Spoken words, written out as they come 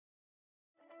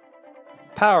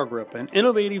powRgrip, an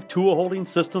innovative tool holding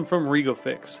system from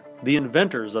REGO-FIX, the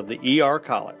inventors of the ER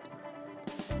collet.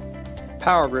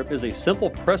 powRgrip is a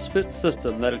simple press-fit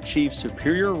system that achieves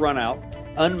superior runout,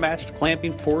 unmatched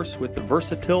clamping force with the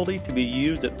versatility to be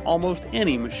used in almost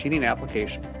any machining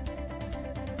application.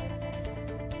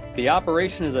 The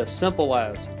operation is as simple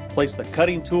as place the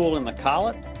cutting tool in the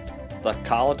collet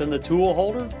in the tool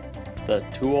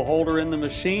holder in the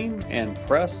machine, and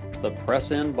press the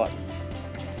press in button.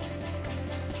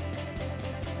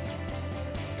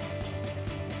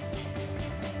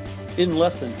 In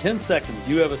less than 10 seconds,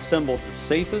 you have assembled the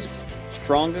safest,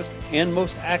 strongest, and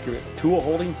most accurate tool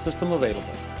holding system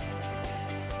available.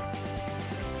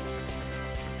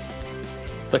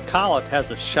 The collet has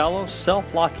a shallow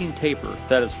self-locking taper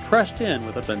that is pressed in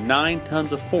with up to 9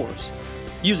 tons of force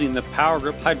using the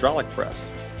powRgrip hydraulic press.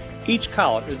 Each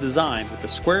collet is designed with a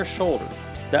square shoulder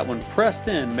that when pressed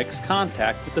in makes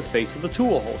contact with the face of the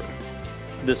tool holder.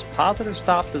 This positive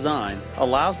stop design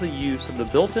allows the use of the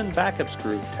built-in backup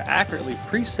screw to accurately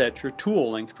preset your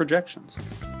tool length projections.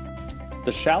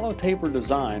 The shallow taper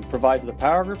design provides the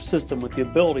powRgrip system with the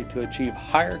ability to achieve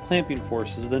higher clamping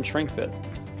forces than shrink fit.